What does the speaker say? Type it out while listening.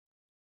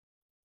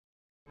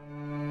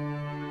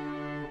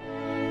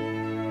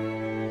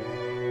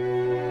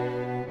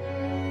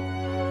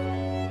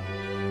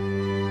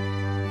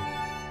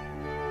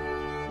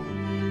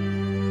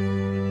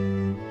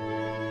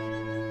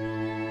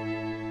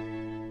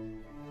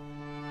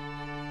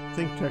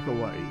ThinkTech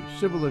Hawaii.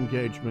 Civil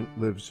engagement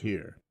lives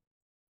here.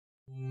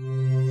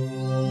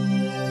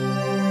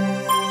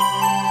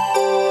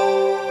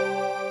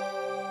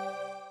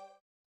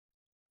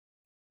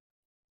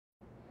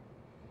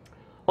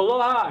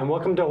 Aloha and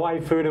welcome to Hawaii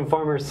Food and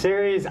Farmers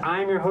Series.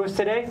 I'm your host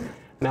today,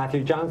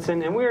 Matthew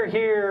Johnson, and we're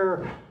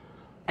here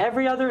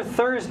every other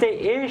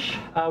Thursday-ish.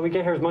 We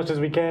get here as much as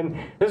we can.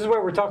 This is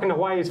where we're talking to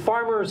Hawaii's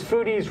farmers,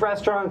 foodies,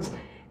 restaurants,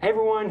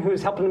 everyone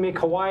who's helping to make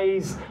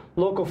Hawaii's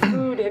local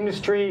food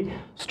industry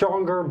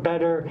stronger,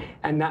 better,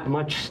 and that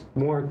much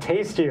more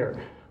tastier.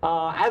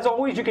 As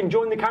always, you can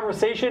join the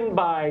conversation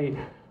by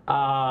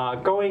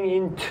going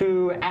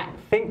into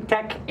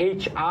 @ThinkTech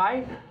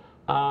HI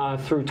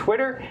through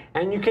Twitter,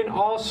 and you can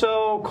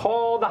also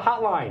call the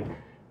hotline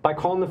by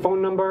calling the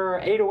phone number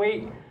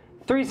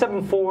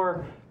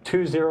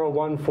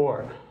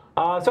 808-374-2014.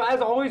 So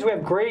as always, we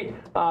have great,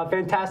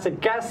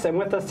 fantastic guests, and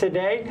with us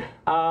today,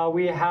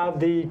 we have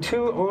the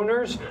two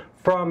owners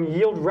from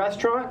Yield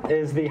Restaurant. It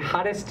is the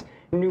hottest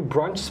new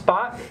brunch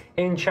spot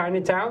in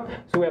Chinatown.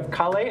 So we have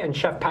Kale and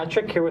Chef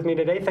Patrick here with me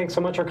today. Thanks so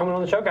much for coming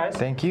on the show, guys.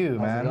 Thank you,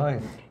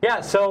 man.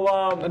 Yeah, so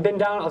I've been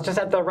down, I was just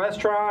at the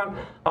restaurant,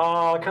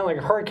 kind of like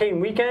a hurricane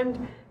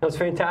weekend. It was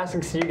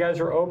fantastic to see you guys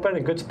were open, a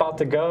good spot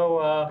to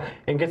go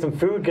and get some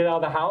food, get out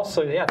of the house.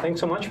 So yeah, thanks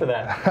so much for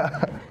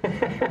that.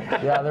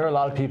 Yeah, there were a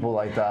lot of people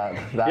like that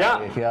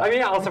week. Yeah. I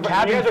mean, also, you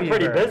guys are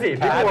pretty busy.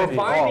 People were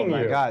finding you.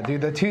 Oh my God,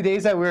 dude, the 2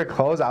 days that we were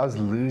closed, I was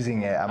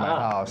losing it at my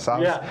house. So I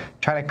was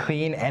trying to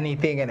clean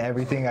anything and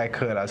everything I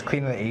could. I was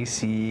cleaning the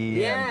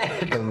AC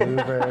and the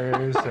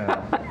louvers.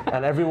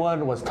 And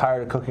everyone was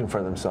tired of cooking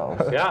for themselves.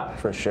 Yeah.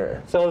 For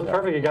sure. So it was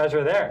perfect you guys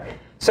were there.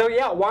 So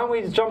yeah, why don't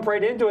we jump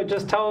right into it?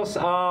 Just tell us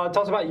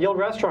about Yield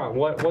Restaurant.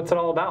 What's it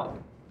all about?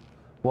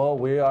 Well,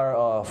 we are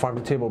a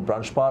farm-to-table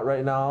brunch spot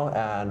right now,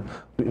 and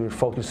we're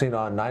focusing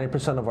on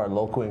 90% of our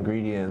local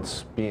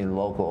ingredients being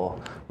local.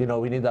 You know,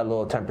 we need that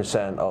little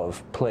 10%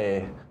 of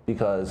play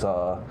because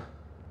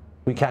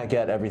we can't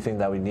get everything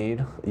that we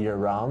need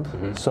year-round.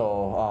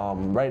 So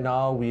right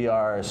now we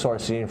are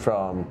sourcing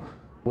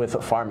with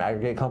farm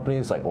aggregate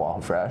companies like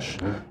Wild Fresh,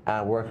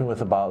 and working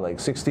with about like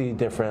 60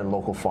 different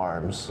local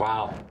farms.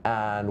 Wow.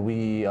 And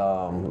we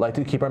like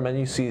to keep our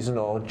menu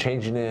seasonal,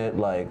 changing it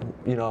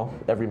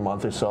every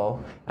month or so,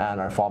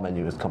 and our fall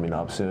menu is coming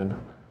up soon.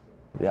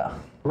 Yeah.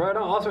 Right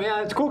on. Awesome.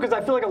 Yeah, it's cool because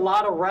I feel like a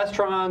lot of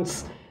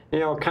restaurants,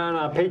 kind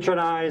of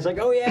patronize, like,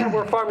 oh yeah,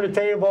 we're farm to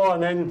table,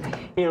 and then,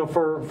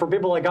 for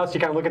people like us, you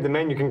kind of look at the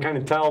menu, you can kind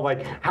of tell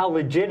like how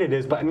legit it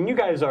is. But I mean, you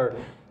guys are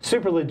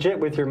super legit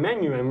with your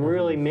menu and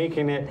really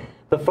making it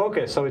the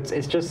focus. So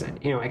it's just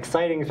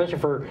exciting, especially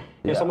for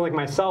someone like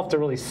myself to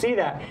really see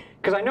that,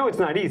 because I know it's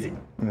not easy.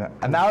 Yeah.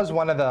 And that was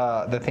one of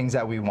the things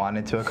that we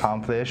wanted to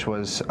accomplish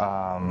was,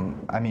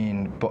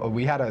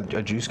 we had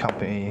a juice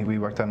company. We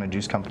worked on a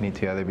juice company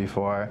together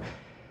before.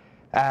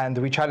 And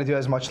we tried to do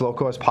as much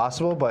local as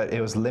possible, but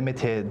it was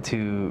limited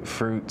to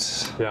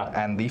fruits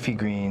and leafy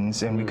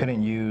greens, and we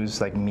couldn't use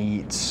like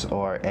meats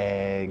or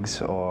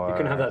eggs or you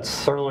couldn't have that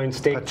sirloin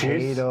steak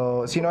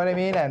potatoes. Juice. You know what I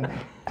mean?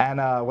 And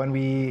when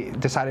we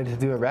decided to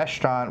do a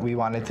restaurant, we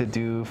wanted to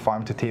do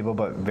farm to table,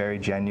 but very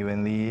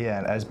genuinely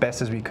and as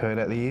best as we could,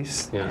 at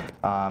least. Yeah.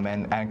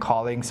 And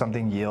calling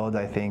something Yield,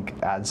 I think,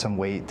 adds some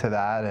weight to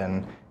that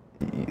and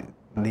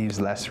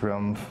leaves less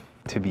room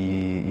to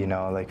be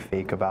like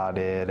fake about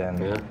it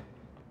and.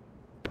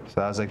 So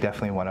that was like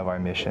definitely one of our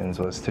missions,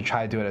 was to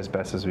try to do it as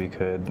best as we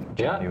could,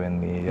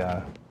 genuinely.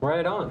 Yeah.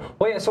 Right on.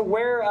 Well, yeah. So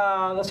where?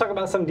 Let's talk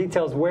about some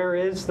details. Where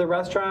is the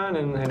restaurant,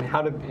 and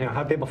how do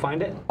people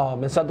find it?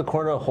 It's at the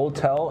corner of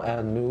Hotel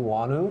and New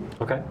Wanu.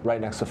 Okay. Right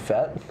next to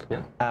FET.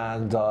 Yeah.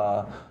 And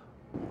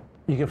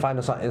you can find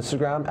us on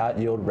Instagram at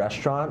Yield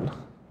Restaurant.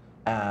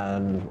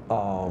 And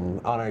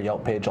on our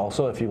Yelp page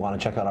also, if you want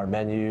to check out our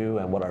menu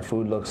and what our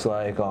food looks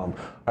like.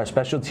 Our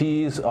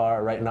specialties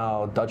are right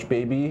now Dutch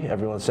Baby.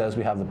 Everyone says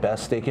we have the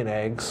best steak and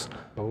eggs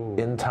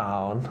in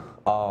town.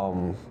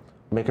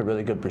 Make a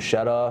really good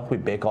bruschetta. We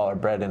bake all our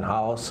bread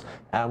in-house.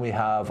 And we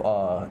have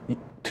 1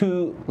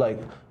 to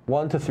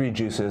 3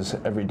 juices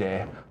every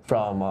day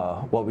from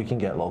what we can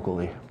get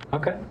locally.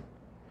 Okay.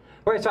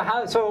 Right,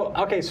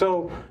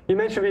 so you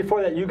mentioned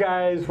before that you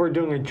guys were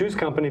doing a juice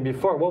company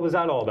before. What was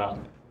that all about?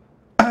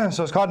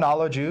 So it's called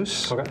Nalo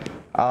Juice. Okay.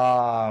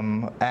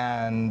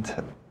 And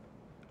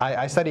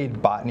I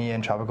studied botany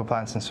and tropical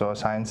plants and soil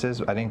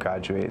sciences. I didn't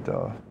graduate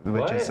though,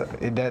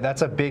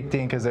 that's a big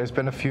thing because there's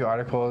been a few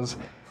articles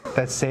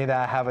that say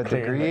that I have a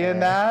degree in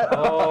that,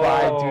 but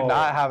I do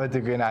not have a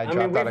degree in that. I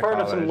dropped out of college. We've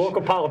heard of some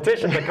local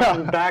politicians that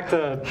come back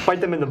to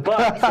fight them in the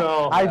butt.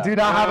 So I do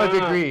not have a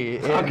degree.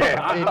 Okay,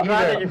 I'm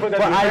glad that you put that.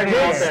 But I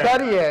did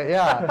study it,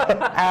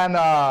 And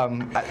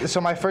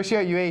so my first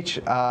year at UH,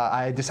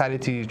 I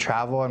decided to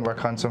travel and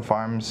work on some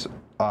farms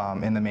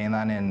in the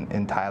mainland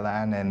in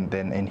Thailand and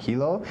then in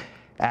Hilo.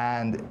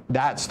 And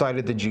that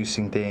started the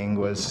juicing thing,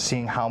 was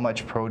seeing how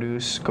much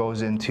produce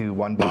goes into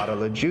one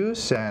bottle of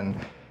juice, and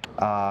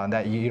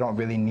that you don't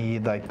really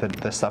need like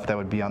the stuff that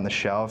would be on the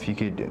shelf. You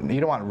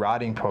don't want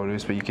rotting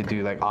produce, but you could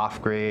do like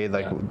off grade,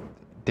 like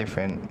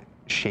different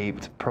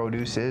shaped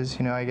produce is,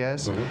 I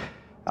guess.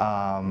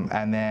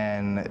 And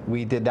then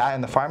we did that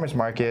in the farmers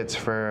markets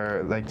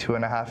for like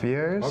 2.5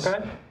 years.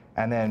 Okay.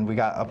 And then we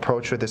got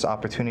approached with this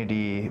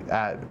opportunity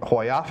at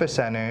Hawaii Office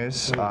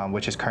Centers,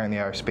 which is currently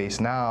our space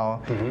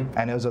now.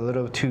 And it was a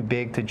little too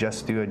big to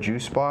just do a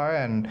juice bar.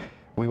 And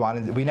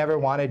we never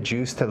wanted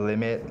juice to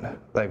limit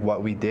like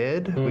what we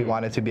did. We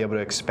wanted to be able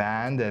to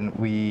expand, and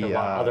we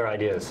other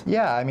ideas.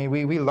 Yeah, I mean,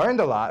 we learned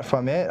a lot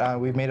from it.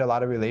 We've made a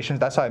lot of relations.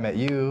 That's how I met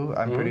you,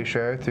 I'm pretty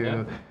sure,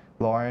 through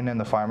Lauren and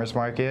the farmers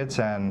markets.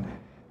 And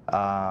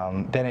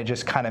then it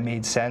just kind of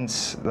made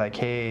sense. Like,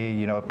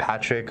 hey,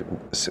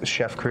 Patrick's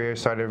chef career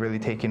started really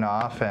taking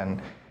off,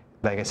 and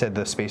like I said,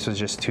 the space was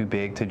just too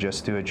big to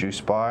just do a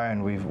juice bar,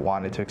 and we've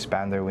wanted to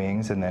expand their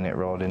wings. And then it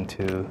rolled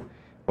into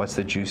what's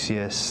the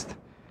juiciest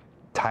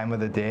time of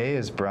the day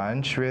is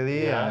brunch,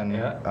 really.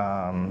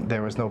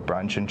 There was no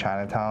brunch in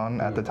Chinatown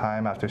at the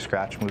time after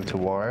Scratch moved to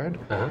Ward.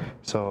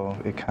 So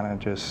it kind of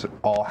just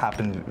all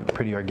happened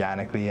pretty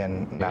organically,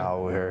 and now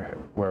we're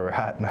where we're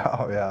at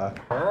now. Yeah.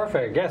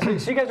 Perfect. Yeah. So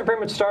you guys are pretty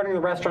much starting the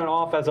restaurant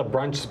off as a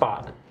brunch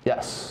spot.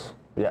 Yes.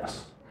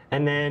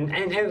 And then,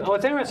 and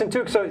what's interesting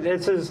too, so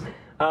this is,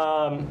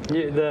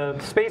 the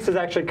space is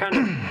actually kind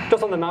of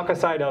just on the Malka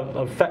side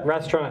of Fett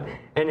Restaurant,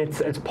 and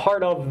it's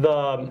part of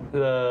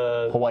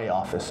the Hawaii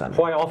Office Center.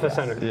 Hawaii Office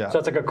Center. Yeah. So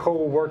it's like a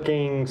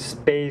co-working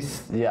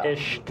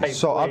space-ish type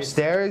So place.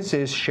 upstairs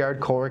is shared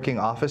co-working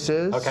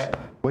offices,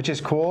 which is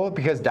cool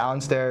because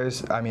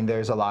downstairs, I mean,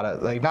 there's a lot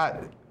of, like, not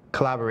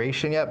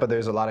collaboration yet, but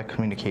there's a lot of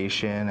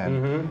communication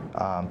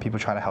and people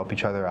trying to help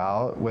each other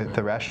out with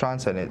the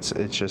restaurants, and it's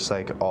just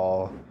like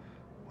all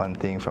one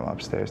thing from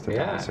upstairs to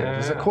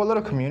downstairs. It's a cool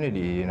little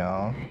community,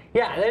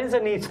 Yeah, that is a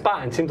neat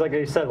spot. It seems like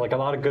you said, like a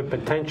lot of good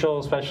potential,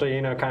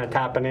 especially kind of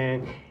tapping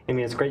in. I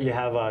mean, it's great. You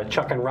have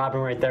Chuck and Robin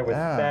right there with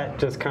Fett,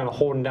 just kind of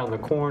holding down the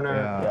corner.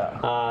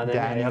 Then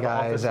Danny you have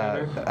guys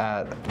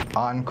at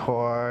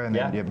Encore, and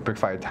then you have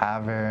Brickfire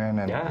Tavern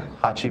and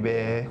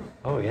Hachibe.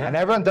 Oh yeah. And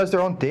everyone does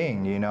their own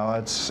thing.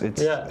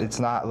 It's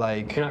not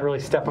like you're not really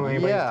stepping on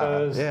anybody's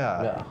toes.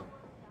 Yeah.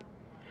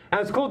 And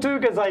it's cool too,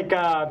 because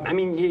I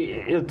mean,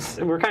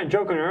 we were kind of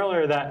joking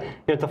earlier that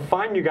to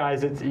find you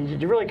guys,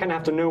 you really kind of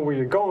have to know where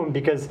you're going,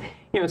 because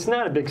it's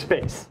not a big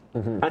space.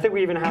 I think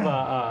we even have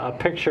a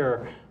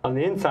picture on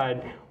the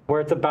inside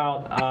where it's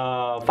about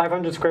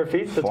 500 square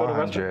feet. The total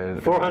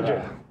restaurant. 400.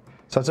 Yeah.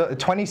 So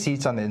it's 20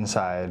 seats on the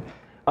inside.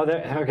 Oh,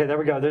 there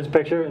we go. There's a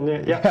picture. And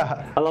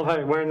I love how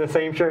you're wearing the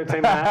same shirt,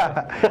 same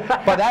hat.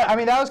 But that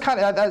was kind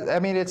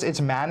of.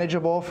 It's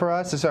manageable for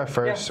us. This is our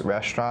first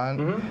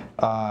restaurant.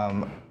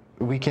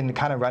 We can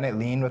kind of run it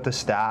lean with the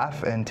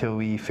staff until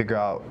we figure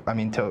out,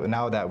 till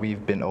now that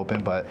we've been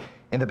open, but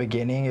in the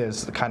beginning it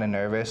was kind of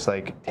nervous,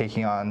 like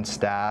taking on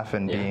staff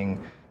and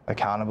being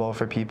accountable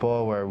for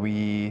people, where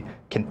we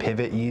can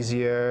pivot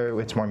easier,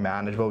 it's more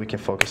manageable, we can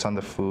focus on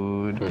the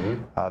food,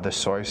 the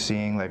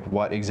sourcing, like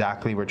what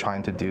exactly we're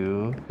trying to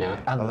do,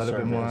 and a little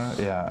bit more,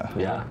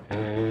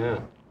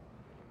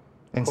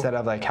 instead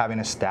of like having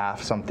to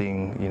staff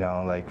something,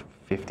 like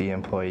 50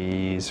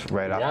 employees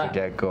right off the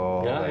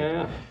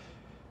get-go.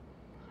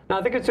 No,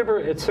 I think it's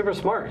super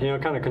smart,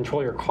 kind of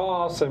control your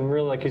costs and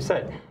really, like you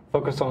said,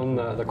 focus on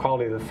the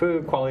quality of the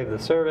food, quality of the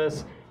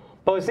service.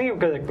 But I was thinking,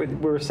 because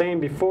we were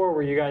saying before,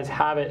 where you guys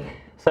have it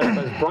set up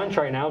as brunch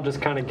right now,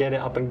 just kind of get it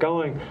up and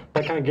going.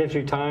 That kind of gives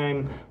you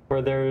time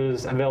where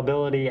there's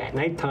availability at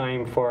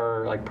nighttime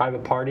for like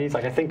private parties.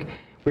 Like I think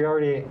we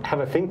already have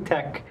a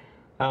ThinkTech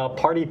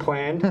party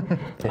planned.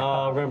 We're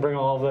going to bring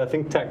all the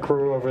ThinkTech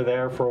crew over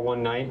there for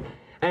one night.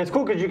 And it's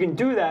cool because you can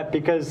do that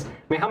because,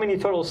 how many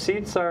total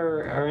seats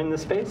are in the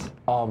space?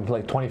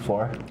 Like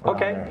 24.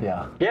 Okay.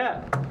 There,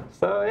 yeah.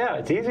 So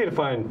it's easy to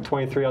find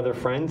 23 other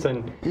friends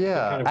and kind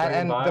of bring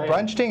and by. The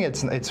brunching,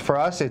 it's for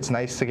us. It's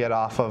nice to get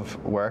off of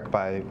work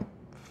by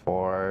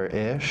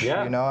 4-ish.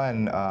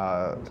 And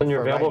so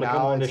you're available to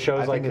come on to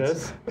shows like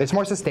this. It's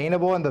more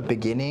sustainable in the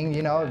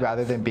beginning,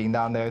 rather than being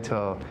down there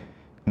till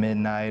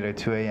midnight or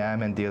 2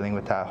 a.m. and dealing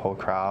with that whole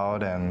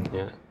crowd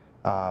and.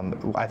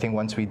 I think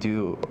once we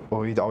do,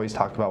 what we'd always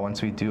talked about,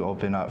 once we do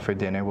open up for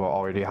dinner, we'll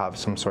already have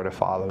some sort of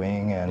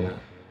following, and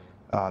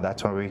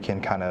that's where we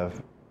can kind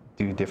of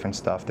do different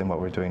stuff than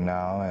what we're doing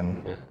now,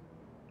 and it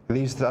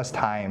leaves us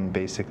time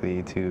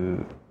basically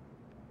to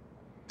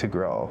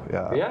grow.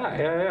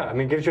 I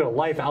mean, it gives you a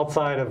life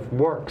outside of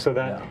work, so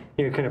that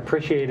you can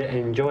appreciate it and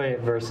enjoy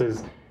it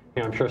versus.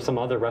 I'm sure some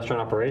other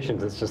restaurant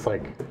operations, it's just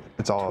like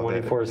it's all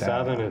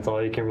 24/7. It's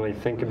all you can really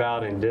think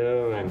about and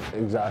do, and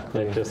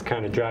it just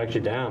kind of drags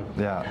you down.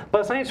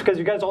 But it's nice because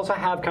you guys also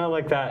have kind of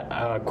like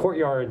that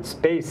courtyard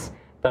space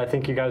that I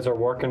think you guys are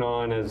working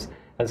on as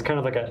kind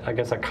of like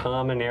a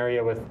common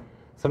area with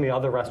some of the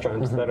other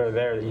restaurants that are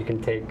there that you can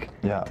take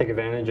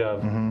advantage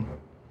of.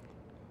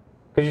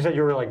 Because you said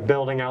you were like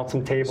building out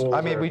some tables.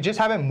 We just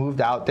haven't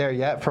moved out there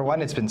yet. For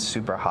one, it's been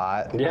super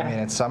hot.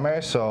 It's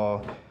summer,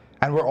 so.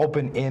 And we're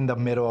open in the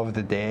middle of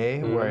the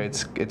day where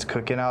it's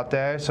cooking out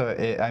there. So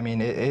it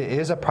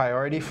is a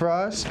priority for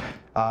us.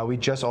 We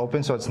just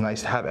opened, so it's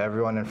nice to have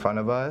everyone in front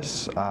of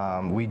us.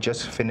 We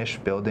just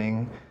finished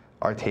building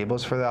our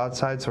tables for the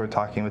outside, so we're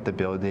talking with the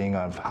building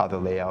of how the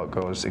layout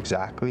goes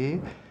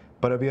exactly.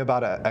 But it'll be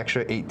about an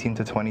extra 18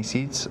 to 20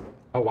 seats.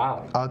 Oh,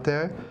 wow. Out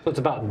there. So it's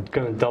about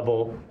going to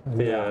double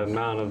the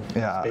amount of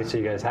space that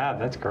you guys have.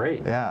 That's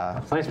great.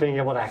 Yeah. It's nice being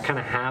able to kind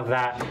of have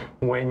that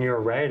when you're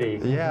ready.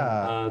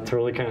 Yeah. To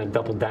really kind of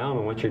double down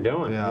on what you're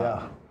doing.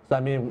 Yeah. So, I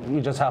mean, we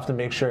just have to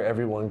make sure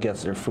everyone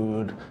gets their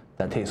food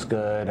that tastes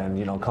good and,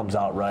 you know, comes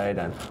out right.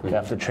 And we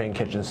have to train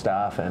kitchen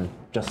staff and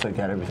just to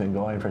get everything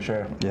going for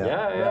sure.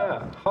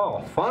 Yeah.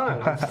 Oh,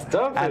 fun.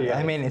 Stuff.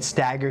 I mean, it's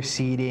stagger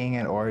seating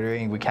and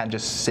ordering. We can't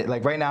just sit.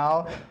 Like right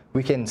now,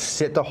 we can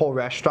sit the whole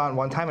restaurant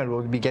one time and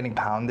we'll be getting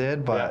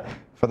pounded, but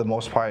for the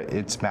most part,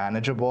 it's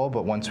manageable.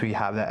 But once we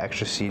have that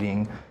extra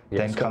seating,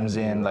 then comes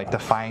in like the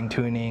fine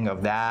tuning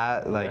of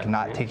that, like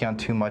not taking on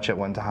too much at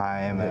one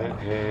time.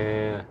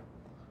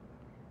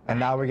 And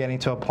now we're getting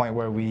to a point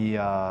where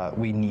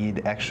we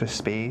need extra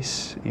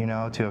space, you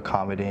know, to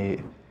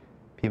accommodate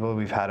people.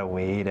 We've had to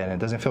wait, and it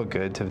doesn't feel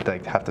good to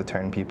like have to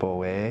turn people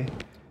away.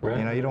 Right.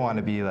 You know, you don't want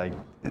to be like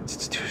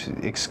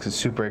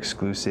super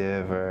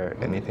exclusive or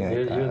anything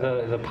like that.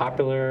 You're the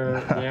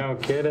popular, you know,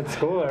 kid at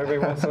school. Everybody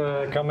wants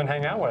to come and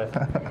hang out with.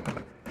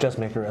 Just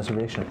make a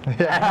reservation.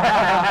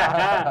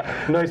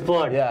 Nice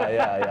plug.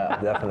 Yeah,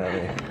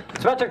 definitely.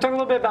 So Patrick, talk a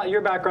little bit about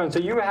your background.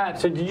 So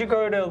did you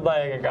go to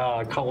like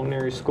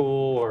culinary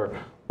school, or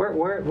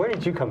where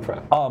did you come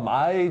from?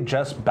 I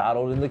just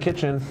battled in the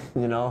kitchen,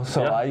 you know.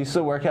 So I used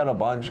to work at a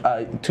bunch,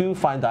 2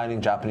 fine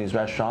dining Japanese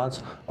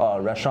restaurants,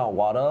 Restaurant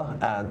Wada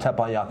and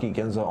Teppanyaki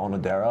Ginza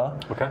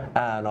Onodera. Okay.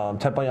 And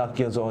Teppanyaki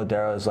Ginza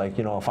Onodera is like,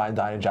 you know, a fine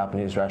dining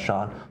Japanese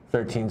restaurant,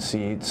 13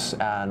 seats,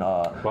 and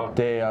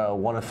they are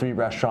one of 3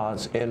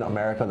 restaurants in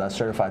America that's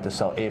certified to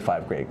sell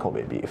A5 grade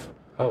Kobe beef.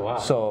 Oh, wow.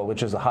 So,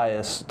 which is the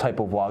highest type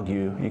of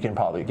Wagyu you can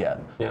probably get.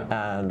 Yeah.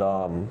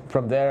 And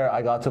from there,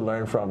 I got to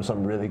learn from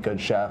some really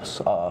good chefs.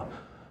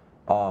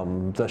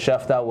 The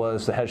chef that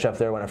was the head chef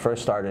there when I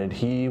first started,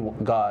 he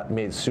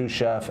made sous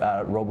chef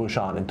at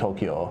Robushan in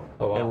Tokyo,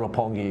 in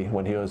Roppongi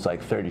when he was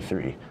like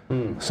 33.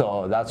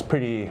 So that's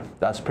pretty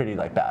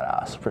like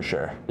badass for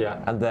sure.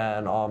 Yeah. And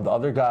then the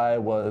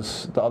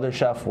other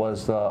chef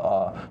was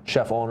the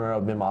chef owner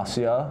of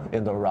Mimasia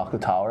in the Raka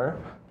Tower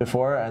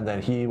before, and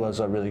then he was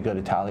a really good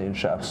Italian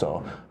chef.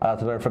 So I got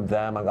to learn from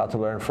them. I got to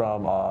learn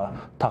from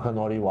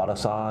Takanori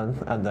Wada-san,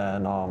 and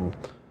then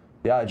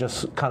I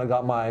just kind of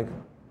got my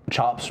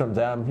chops from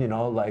them, you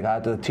know, like I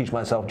had to teach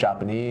myself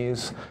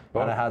Japanese,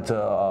 and I had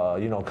to,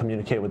 you know,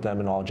 communicate with them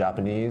in all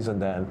Japanese,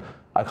 and then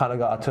I kind of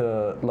got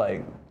to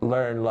like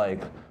learn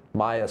like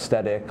my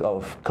aesthetic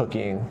of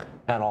cooking,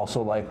 and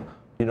also like,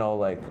 you know,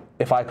 like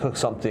if I cook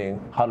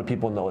something, how do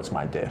people know it's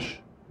my dish?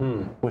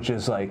 Which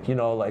is like, you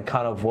know, like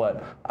kind of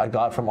what I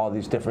got from all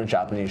these different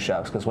Japanese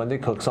chefs, because when they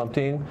cook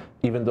something,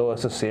 even though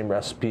it's the same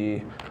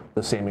recipe,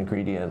 the same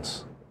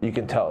ingredients, you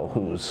can tell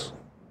whose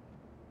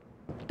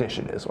dish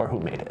it is or who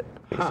made it,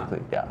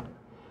 basically. Yeah.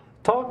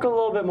 Talk a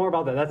little bit more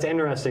about that. That's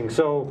interesting.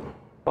 So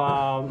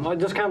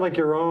just kind of like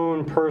your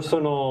own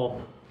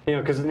personal, you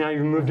know, because now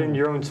you've moved into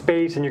your own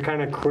space and you're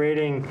kind of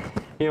creating,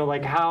 you know,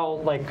 like how,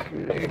 like,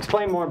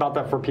 explain more about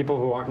that for people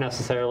who aren't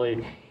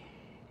necessarily,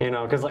 you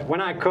know, because like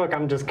when I cook,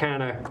 I'm just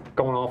kind of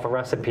going off a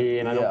recipe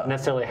and I don't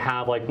necessarily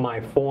have like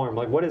my form.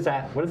 Like, what does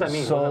that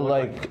mean? So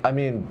like, I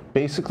mean,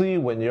 basically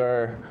when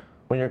you're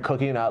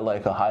cooking at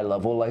like a high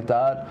level like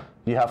that,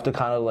 you have to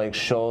kind of like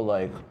show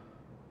like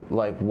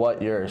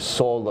what your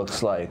soul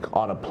looks like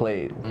on a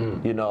plate.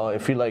 You know,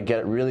 if you like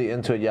get really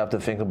into it, you have to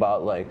think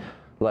about like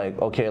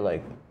okay,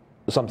 like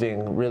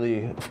something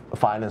really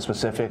fine and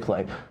specific,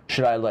 like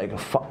should I like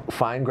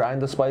fine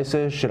grind the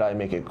spices, should I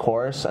make it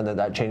coarse, and then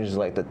that changes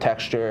like the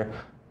texture,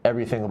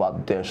 everything about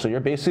the dish. So you're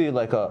basically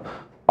like a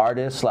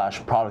artist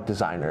 / product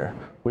designer,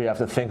 where you have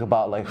to think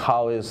about like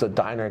how is the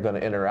diner going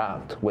to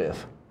interact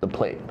with the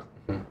plate,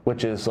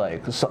 which is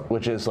like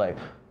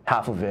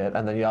half of it.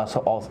 And then you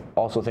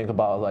also think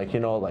about like, you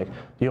know, like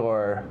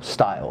your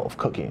style of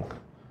cooking,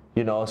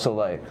 you know. So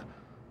like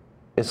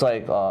it's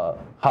like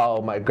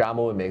how my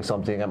grandma would make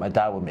something and my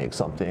dad would make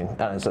something,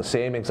 and it's the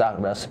same exact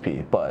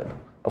recipe, but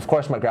of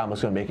course my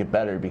grandma's going to make it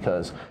better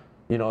because,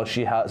 you know,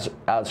 she adds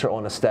her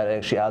own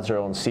aesthetic, she adds her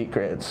own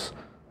secrets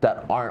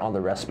that aren't on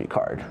the recipe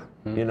card,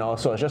 you know.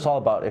 So it's just all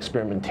about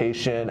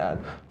experimentation and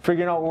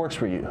figuring out what works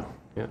for you,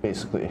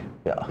 basically.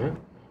 Yeah.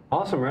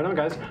 Awesome, right on,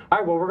 guys. All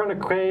right, well, we're going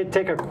to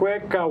take a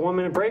quick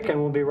 1-minute break, and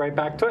we'll be right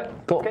back to it.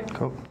 Cool. Okay.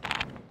 Cool.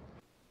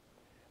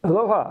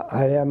 Aloha,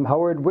 I am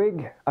Howard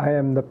Wigg. I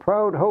am the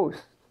proud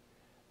host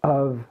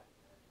of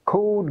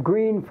Code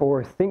Green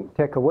for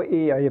ThinkTech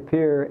Hawaii. I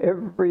appear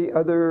every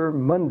other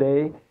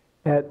Monday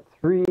at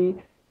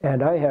 3,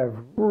 and I have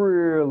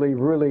really,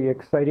 really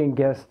exciting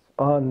guests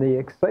on the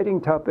exciting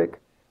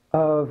topic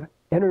of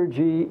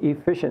energy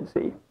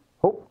efficiency.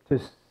 Hope to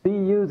see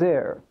you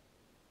there.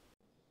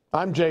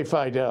 I'm Jay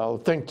Fidel,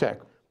 ThinkTech.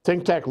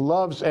 ThinkTech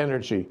loves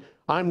energy.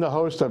 I'm the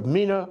host of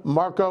Mina,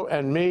 Marco,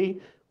 and Me,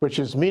 which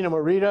is Mina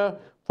Morita,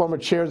 former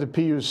chair of the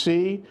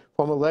PUC,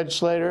 former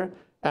legislator,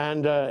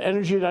 and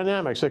Energy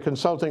Dynamics, a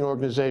consulting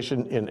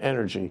organization in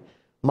energy.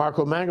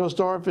 Marco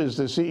Mangelsdorf is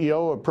the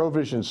CEO of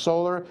Provision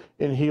Solar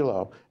in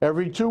Hilo.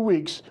 Every 2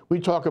 weeks, we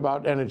talk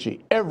about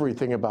energy,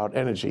 everything about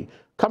energy.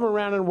 Come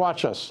around and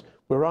watch us.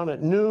 We're on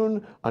at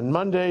noon on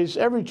Mondays,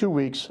 every 2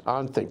 weeks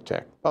on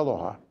ThinkTech.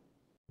 Aloha.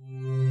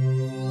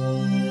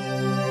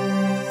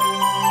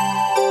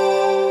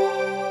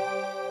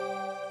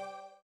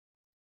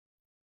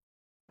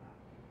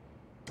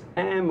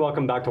 And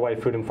welcome back to Hawaii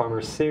Food and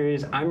Farmers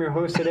Series. I'm your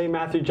host today,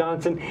 Matthew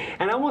Johnson,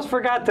 and I almost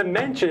forgot to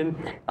mention,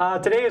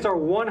 today is our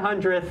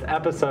 100th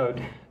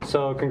episode.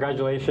 So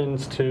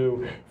congratulations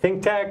to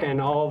ThinkTech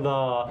and all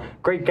the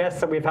great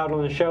guests that we've had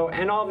on the show,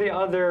 and all the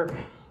other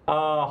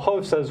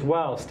hosts as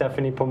well,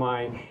 Stephanie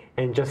Pomai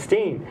and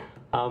Justine.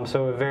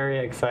 So we're very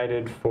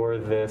excited for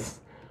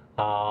this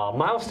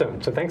milestone.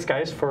 So thanks,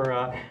 guys,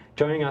 for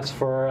joining us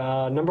for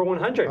number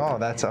 100. Oh,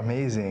 that's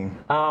amazing.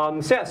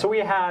 So we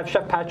have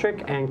Chef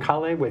Patrick and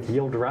Kale with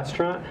Yield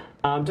Restaurant,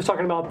 just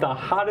talking about the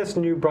hottest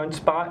new brunch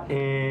spot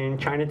in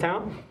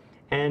Chinatown.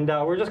 And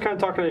we're just kind of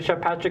talking to Chef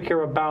Patrick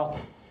here about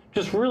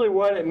just really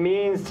what it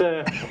means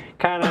to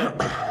kind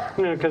of,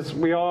 because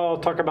we all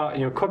talk about,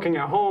 cooking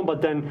at home,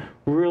 but then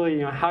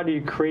really, how do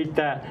you create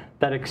that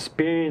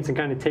experience and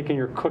kind of taking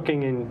your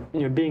cooking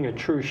and, being a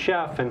true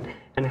chef and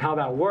how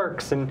that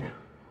works. And we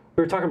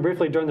were talking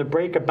briefly during the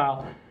break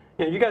about,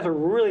 you guys are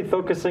really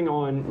focusing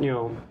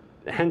on,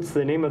 hence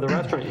the name of the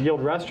restaurant,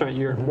 Yield Restaurant.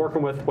 You're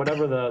working with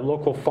whatever the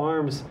local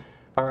farms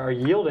are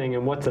yielding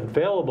and what's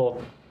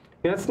available.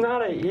 It's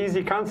not an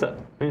easy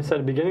concept. Like I said at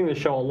the beginning of the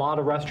show, a lot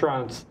of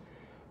restaurants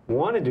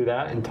want to do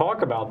that and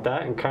talk about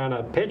that and kind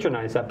of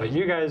patronize that, but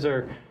you guys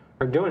are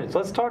doing it. So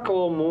let's talk a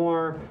little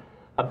more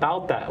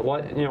about that.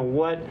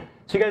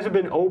 So you guys have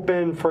been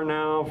open for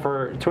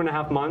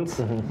 2.5 months,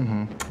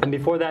 and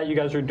before that you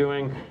guys were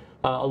doing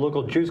a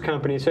local juice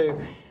company. So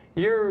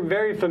you're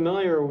very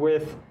familiar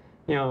with,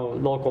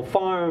 local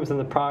farms and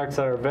the products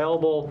that are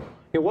available.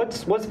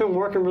 What's been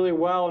working really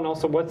well, and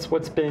also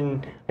what's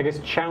been, I guess,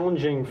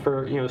 challenging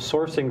for,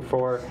 sourcing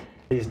for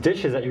these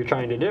dishes that you're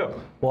trying to do?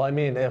 Well, I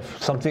mean,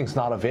 if something's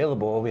not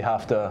available, we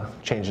have to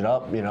change it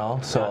up,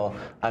 So,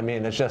 yeah. I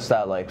mean, it's just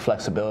that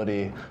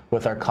flexibility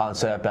with our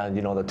concept and,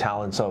 the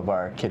talents of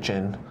our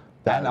kitchen.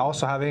 And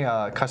also having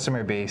a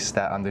customer base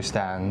that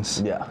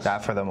understands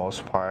that for the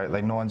most part.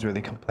 No one's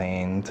really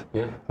complained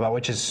about,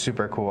 which is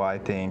super cool, I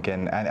think.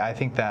 And I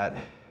think that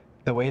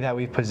the way that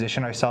we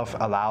position ourselves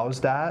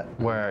allows that,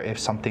 where if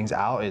something's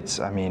out,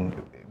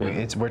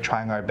 we're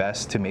trying our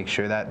best to make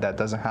sure that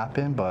doesn't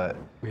happen, but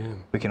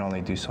we can only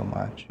do so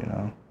much,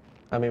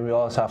 I mean, we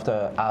always have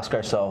to ask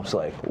ourselves,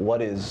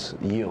 what is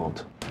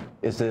yield?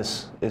 Is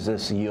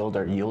this yield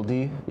or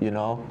yieldy,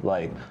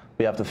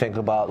 We have to think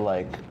about,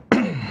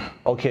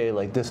 okay,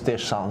 this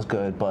dish sounds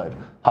good, but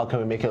how can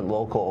we make it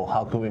local?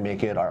 How can we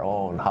make it our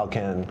own? How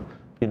can,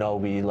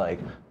 we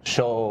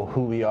show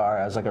who we are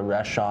as a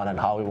restaurant and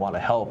how we want to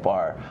help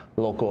our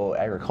local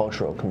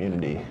agricultural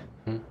community,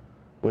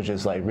 which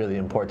is really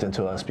important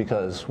to us,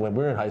 because when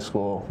we were in high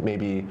school,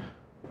 maybe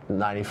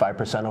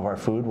 95% of our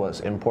food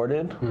was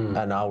imported,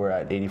 and now we're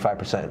at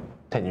 85%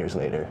 10 years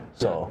later.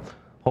 So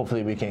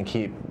hopefully we can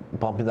keep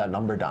bumping that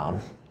number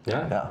down.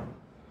 Yeah.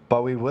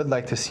 But we would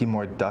like to see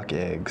more duck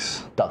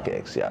eggs. Duck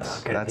eggs,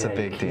 yes. That's a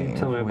big thing.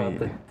 Tell me about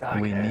the duck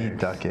eggs. We need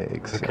duck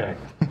eggs. Okay.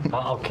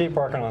 I'll keep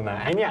working on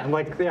that. And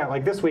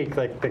like this week,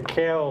 the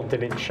kale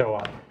didn't show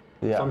up.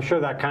 Yeah. So I'm sure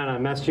that kind of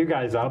messed you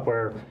guys up,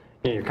 where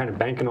you're kind of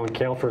banking on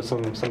kale for some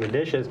of the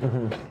dishes.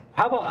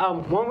 How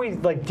about when we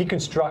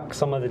deconstruct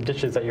some of the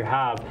dishes that you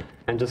have,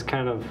 and just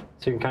so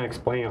you can kind of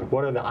explain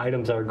what are the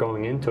items that are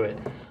going into it?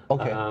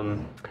 Okay.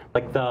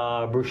 Like the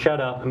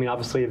bruschetta. I mean,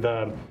 obviously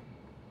the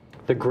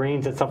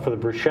grains itself for the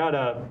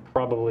bruschetta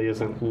probably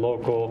isn't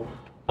local.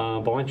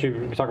 But why don't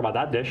you talk about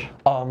that dish?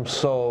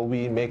 So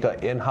we make an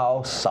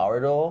in-house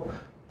sourdough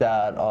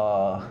that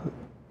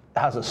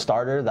has a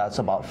starter that's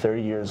about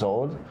 30 years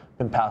old,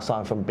 been passed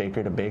on from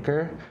baker to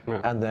baker,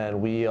 and then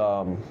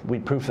we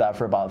proof that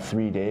for about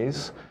 3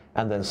 days.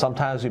 And then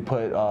sometimes we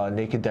put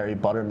naked dairy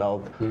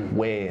buttermilk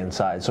whey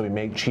inside. So we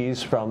make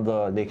cheese from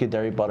the naked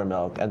dairy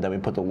buttermilk, and then we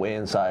put the whey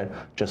inside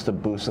just to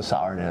boost the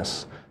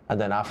sourness. And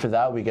then after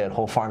that, we get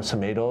whole farm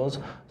tomatoes,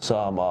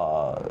 some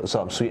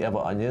sweet Eva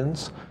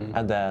onions,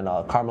 and then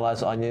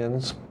caramelized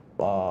onions,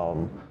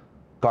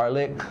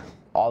 garlic,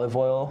 olive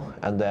oil,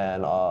 and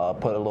then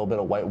put a little bit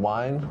of white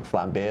wine,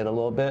 flambe it a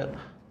little bit,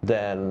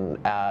 then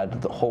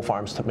add the whole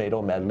farms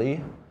tomato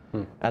medley,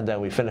 and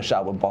then we finish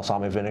that with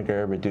balsamic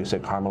vinegar, reduce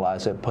it,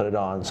 caramelize it, put it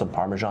on some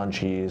Parmesan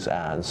cheese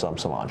and some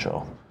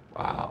cilantro.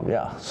 Wow.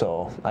 Yeah,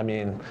 so I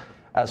mean,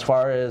 as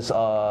far as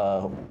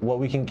what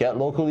we can get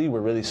locally, we're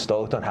really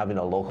stoked on having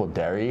a local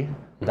dairy.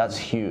 That's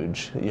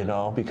huge,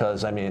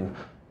 because I mean,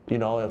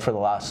 for the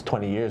last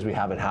 20 years, we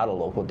haven't had a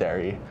local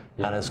dairy.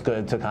 And it's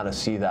good to kind of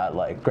see that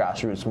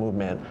grassroots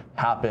movement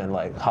happen,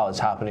 how it's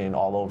happening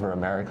all over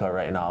America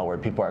right now, where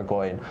people are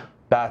going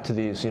back to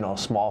these,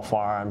 small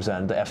farms,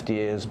 and the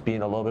FDA is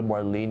being a little bit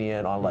more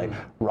lenient on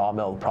raw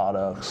milk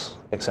products,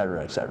 et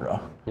cetera, et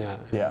cetera.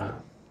 Yeah.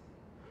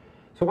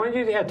 So why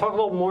don't you talk a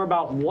little more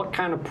about what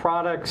kind of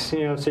products, so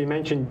you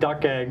mentioned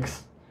duck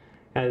eggs,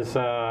 as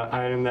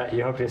item that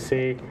you hope to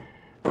see.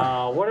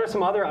 What are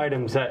some other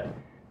items that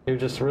you're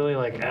just really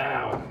like,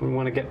 you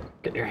want to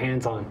get your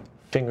hands on?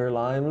 Finger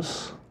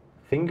limes.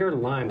 Finger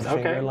limes.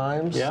 Okay. Finger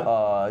limes.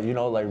 Yeah. You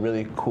know, like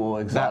really cool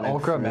exotic. That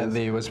okra foods.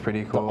 medley was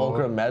pretty cool. The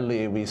okra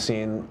medley we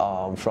seen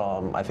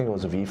from, I think it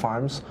was V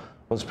Farms,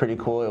 was pretty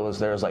cool.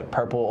 There's like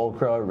purple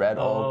okra, red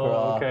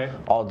okra,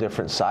 all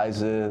different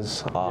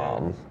sizes.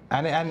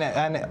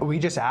 And we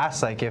just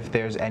asked like if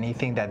there's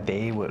anything that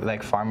they would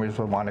like farmers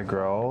would want to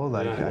grow.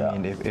 Like I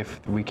mean,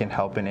 if we can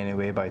help in any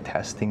way by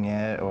testing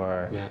it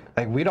or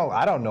like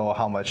I don't know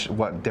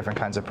what different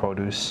kinds of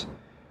produce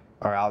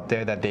are out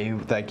there that they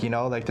like, you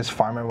know, like this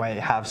farmer might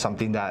have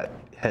something that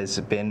has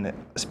been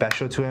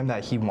special to him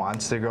that he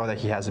wants to grow that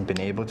he hasn't been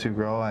able to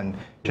grow, and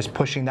just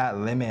pushing that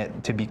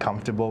limit to be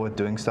comfortable with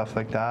doing stuff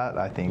like that,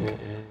 I think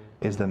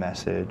is the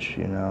message,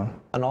 you know.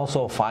 And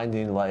also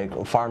finding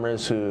like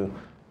farmers who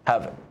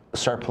have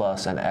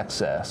surplus and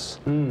excess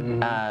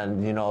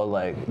and, you know,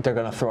 like they're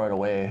gonna throw it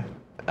away.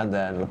 And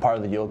then part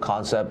of the yield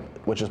concept,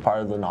 which is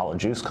part of the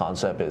knowledge juice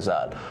concept, is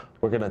that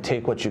we're going to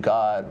take what you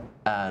got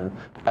and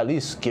at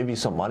least give you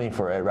some money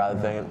for it rather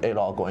than it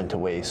all going to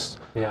waste.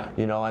 Yeah.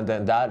 You know, and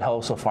then that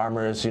helps the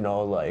farmers, you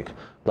know, like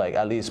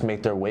at least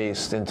make their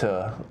waste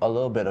into a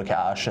little bit of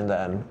cash, and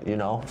then, you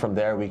know, from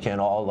there we can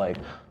all like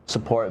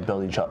support,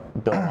 build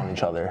on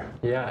each other.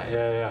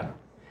 Yeah,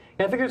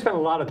 I think there's been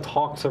a lot of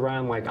talks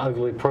around like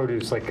ugly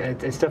produce. Like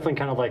it's definitely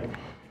kind of like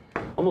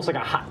almost like a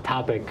hot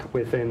topic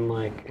within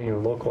like, you know,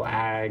 local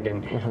ag,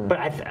 and but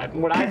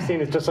what I've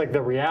seen is just like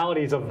the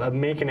realities of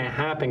making it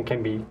happen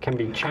can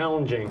be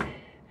challenging,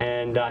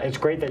 and it's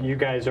great that you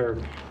guys are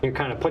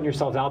kind of putting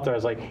yourselves out there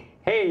as like,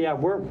 hey, yeah,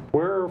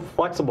 we're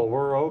flexible,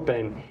 we're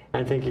open.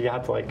 And I think you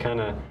have to like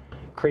kind of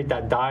create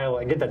that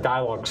dialogue, get that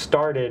dialogue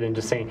started, and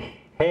just saying,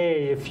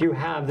 hey, if you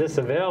have this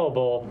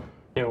available,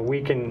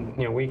 we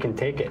can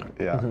take it.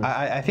 Yeah,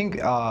 I think,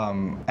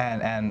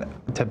 and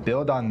to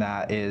build on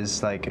that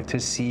is like to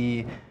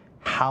see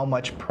how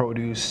much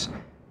produce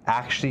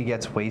actually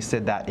gets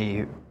wasted that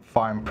a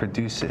farm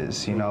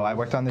produces. You know, I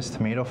worked on this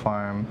tomato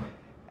farm,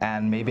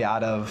 and maybe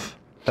out of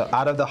the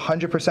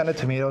 100% of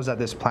tomatoes that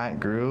this plant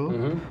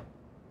grew,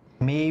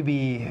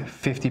 maybe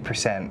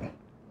 50%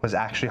 was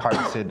actually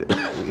harvested,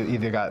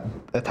 either got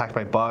attacked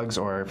by bugs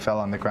or fell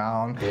on the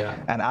ground. Yeah.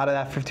 And out of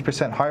that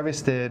 50%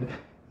 harvested,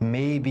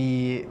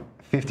 maybe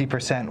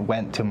 50%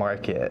 went to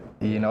market,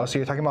 you know? So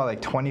you're talking about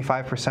like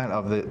 25%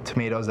 of the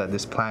tomatoes that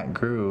this plant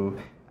grew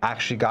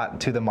actually got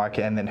to the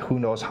market, and then who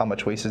knows how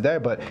much waste is there.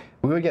 But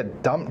we would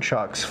get dump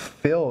trucks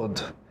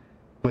filled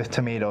with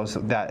tomatoes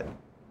that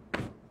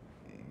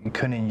you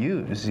couldn't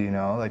use, you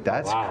know? Like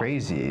that's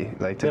crazy.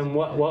 Like then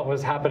what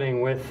was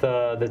happening with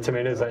the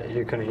tomatoes that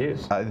you couldn't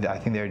use? I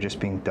think they're just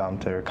being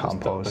dumped or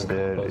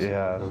composted.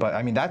 Yeah, but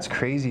I mean that's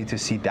crazy to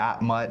see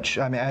that much.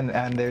 I mean,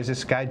 and there's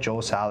this guy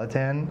Joel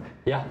Salatin,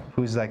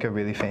 who's like a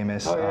really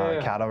famous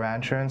cattle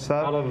rancher and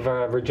stuff. Out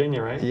of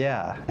Virginia, right?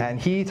 Yeah, and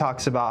he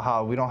talks about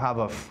how we don't have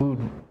a food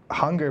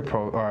hunger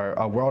or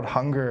a world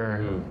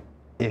hunger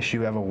issue,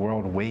 we have a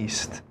world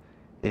waste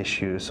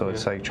issue. So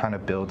it's like trying to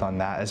build on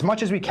that as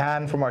much as we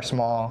can from our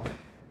small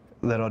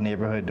little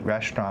neighborhood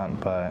restaurant.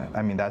 But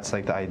I mean, that's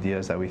like the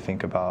ideas that we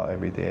think about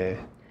every day.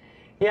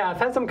 Yeah, I've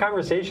had some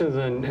conversations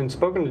and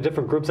spoken to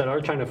different groups that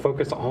are trying to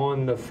focus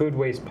on the food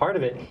waste part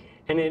of it,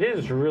 and it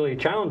is really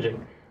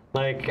challenging.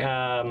 Like,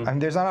 and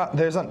there's not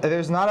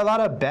a lot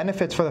of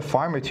benefits for the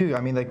farmer too.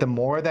 I mean, like the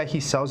more that he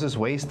sells his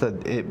waste,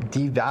 it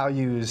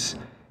devalues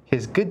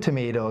his good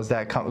tomatoes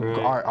that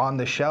are on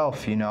the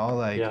shelf. You know,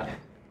 like.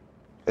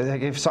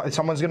 Like if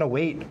someone's gonna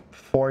wait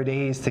 4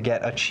 days to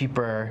get a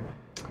cheaper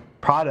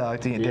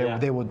product,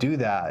 they will do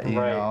that. You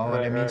know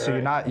what I mean? So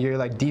you're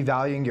like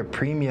devaluing your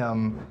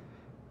premium.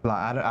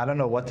 I don't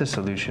know what the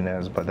solution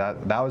is, but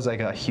that was like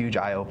a huge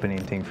eye-opening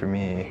thing for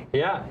me.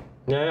 Yeah.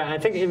 I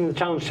think even the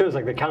challenge too is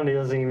like the county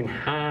doesn't even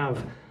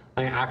have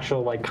an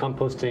actual like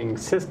composting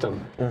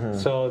system,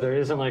 so there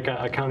isn't like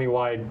a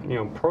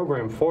county-wide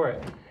program for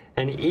it,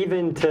 and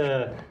even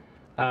to.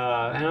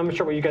 And I'm not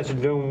sure what you guys are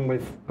doing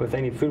with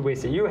any food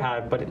waste that you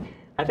have, but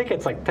I think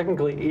it's like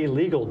technically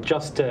illegal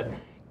just to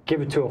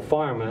give it to a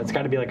farm. It's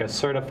got to be like a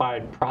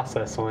certified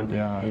process on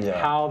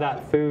how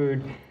that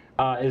food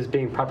is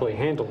being properly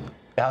handled.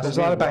 There's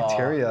a lot of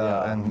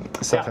bacteria and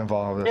stuff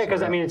involved. Yeah,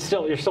 because I mean,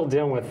 you're still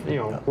dealing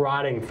with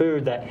rotting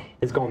food that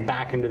is going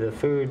back into the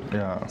food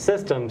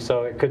system,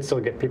 so it could still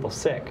get people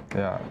sick.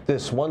 Yeah.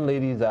 This one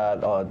lady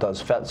that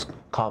does Fet's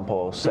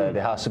compost said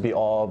it has to be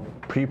all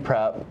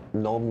pre-prep,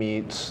 no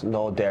meats,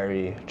 no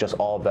dairy, just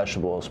all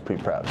vegetables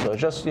pre-prep. So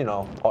it's just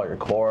all your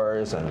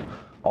cores and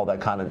all that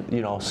kind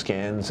of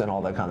skins and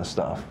all that kind of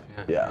stuff.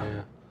 Yeah.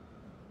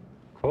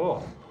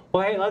 Cool.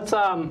 Well, hey, let's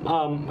kind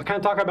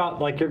of talk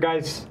about like your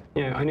guys.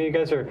 I know you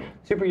guys are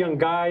super young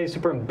guys,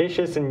 super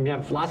ambitious, and you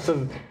have lots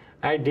of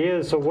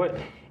ideas. So what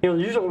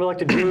usually what we like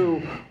to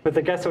do with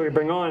the guests that we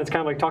bring on, it's kind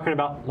of like talking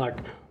about like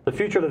the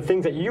future, the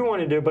things that you want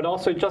to do, but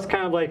also just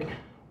kind of like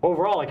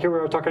overall, like here we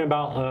were talking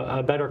about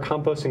a better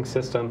composting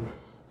system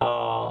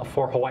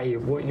for Hawaii.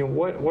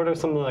 What are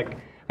some of like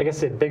I guess,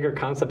 the bigger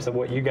concepts of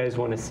what you guys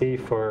want to see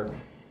for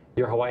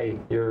your Hawaii,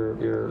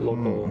 your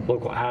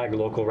local ag,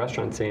 local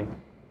restaurant scene?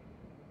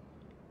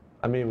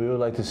 I mean, we would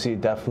like to see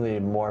definitely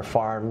more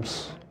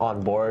farms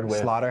on board with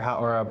slaughterhouse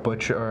or a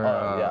butcher or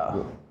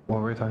yeah.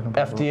 What were we talking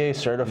about? FDA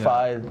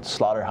certified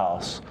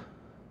slaughterhouse.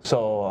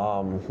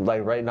 So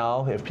like right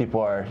now, if people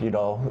are, you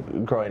know,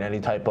 growing any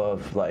type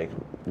of like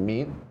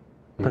meat,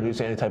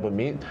 producing any type of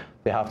meat,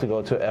 they have to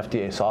go to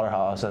FDA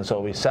slaughterhouse. And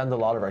so we send a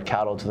lot of our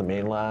cattle to the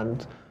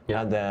mainland.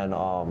 And then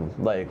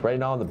like right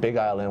now on the Big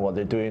Island, what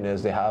they're doing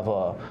is they have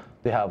a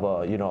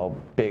you know,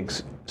 big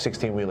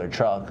 16-wheeler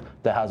truck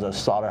that has a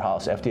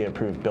slaughterhouse FDA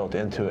approved built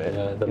into it.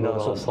 Yeah, the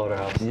mobile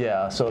slaughterhouse.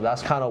 Yeah, so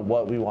that's kind of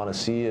what we want to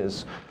see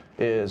is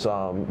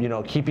you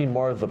know, keeping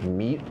more of the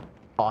meat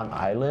on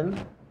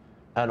island,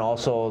 and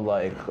also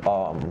like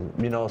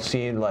you know,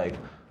 seeing like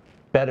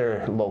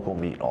better local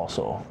meat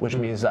also, which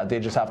means that they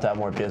just have to have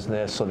more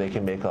business so they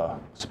can make a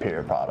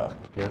superior product.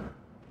 Yeah.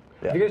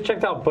 Have you guys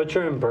checked out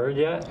Butcher and Bird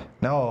yet?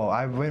 No,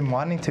 I've been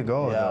wanting to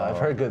go. Yeah, though. I've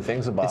heard good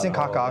things about it. It's in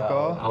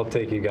Kakako. I'll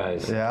take you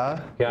guys. Yeah.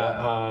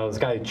 Yeah, this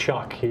guy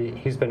Chuck,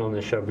 he's been on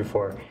this show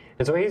before,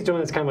 and so what he's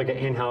doing is kind of like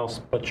an in-house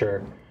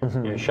butcher you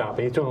know, shop.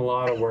 He's doing a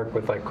lot of work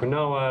with like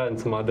quinoa and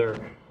some other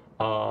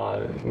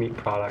meat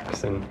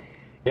products, and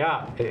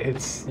yeah,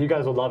 it's you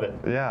guys will love it.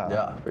 Yeah.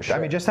 Yeah, for sure. I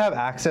mean, just to have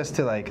access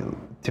to like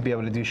to be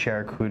able to do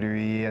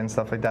charcuterie and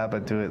stuff like that,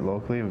 but do it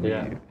locally would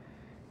be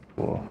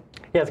cool.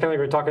 Yeah, it's kind of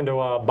like we're talking to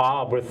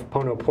Bob with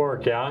Pono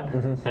Pork, yeah?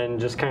 And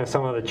just kind of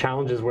some of the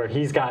challenges where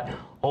he's got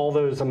all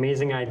those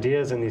amazing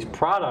ideas and these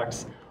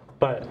products,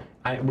 but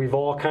we've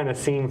all kind of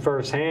seen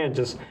firsthand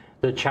just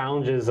the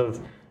challenges of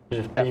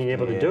just being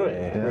able to do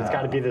it. Yeah. It's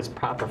got to be this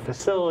proper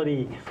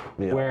facility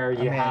where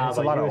you have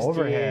a lot of USDA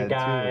overhead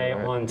guy too,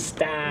 right? on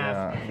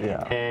staff,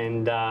 Yeah.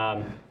 and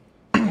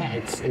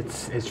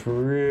it's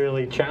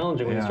really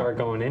challenging when you start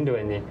going into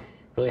it, and you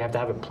really have to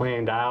have it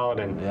planned out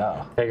and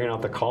figuring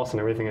out the costs and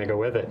everything that go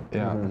with it.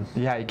 Yeah.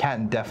 Yeah, you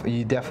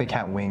definitely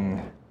can't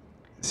wing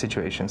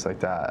situations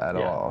like that at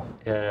all.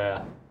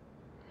 Yeah.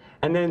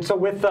 And then, so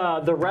with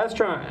the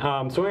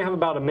restaurant, so we have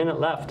about a minute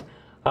left.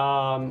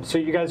 So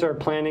you guys are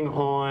planning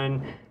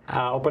on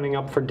opening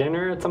up for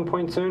dinner at some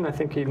point soon? I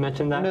think you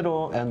mentioned that.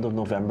 End of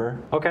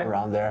November. Okay.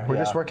 Around there. We're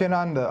just working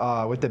on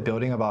the with the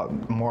building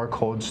about more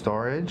cold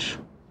storage.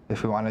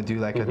 If we want to do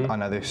like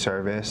another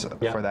service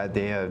for that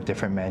day, a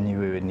different menu,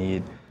 we would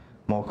need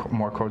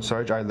more cold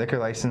storage. Our liquor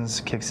license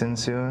kicks in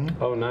soon.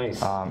 Oh,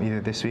 nice.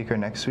 Either this week or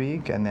next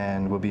week, and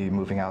then we'll be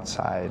moving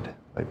outside,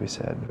 like we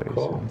said, very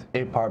soon.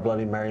 8-part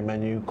Bloody Mary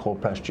menu, cold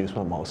pressed juice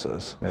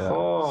mimosas. Yeah.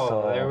 Oh,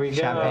 So, there we go.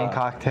 Champagne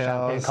cocktails.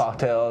 Champagne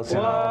cocktails, you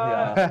know,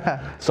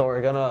 yeah. So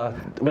we're gonna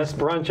Best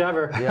brunch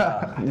ever.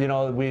 yeah, you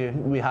know,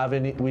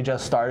 we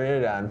just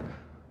started, and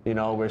you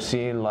know, we're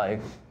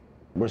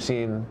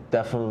seeing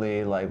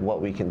definitely like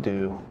what we can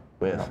do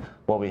with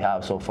what we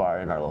have so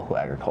far in our local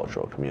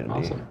agricultural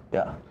community. Awesome.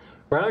 Yeah.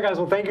 Right on, guys.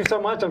 Well, thank you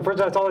so much.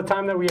 Unfortunately, that's all the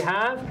time that we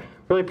have.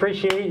 Really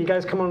appreciate you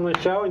guys coming on the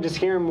show and just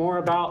hearing more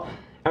about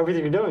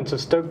everything you're doing. So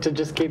stoked to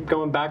just keep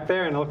going back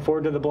there, and I look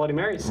forward to the Bloody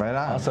Marys. Right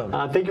on. Awesome.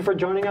 Thank you for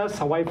joining us,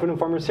 Hawaii Food and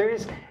Farmer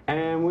Series,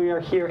 and we are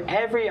here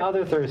every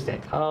other Thursday.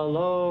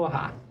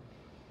 Aloha.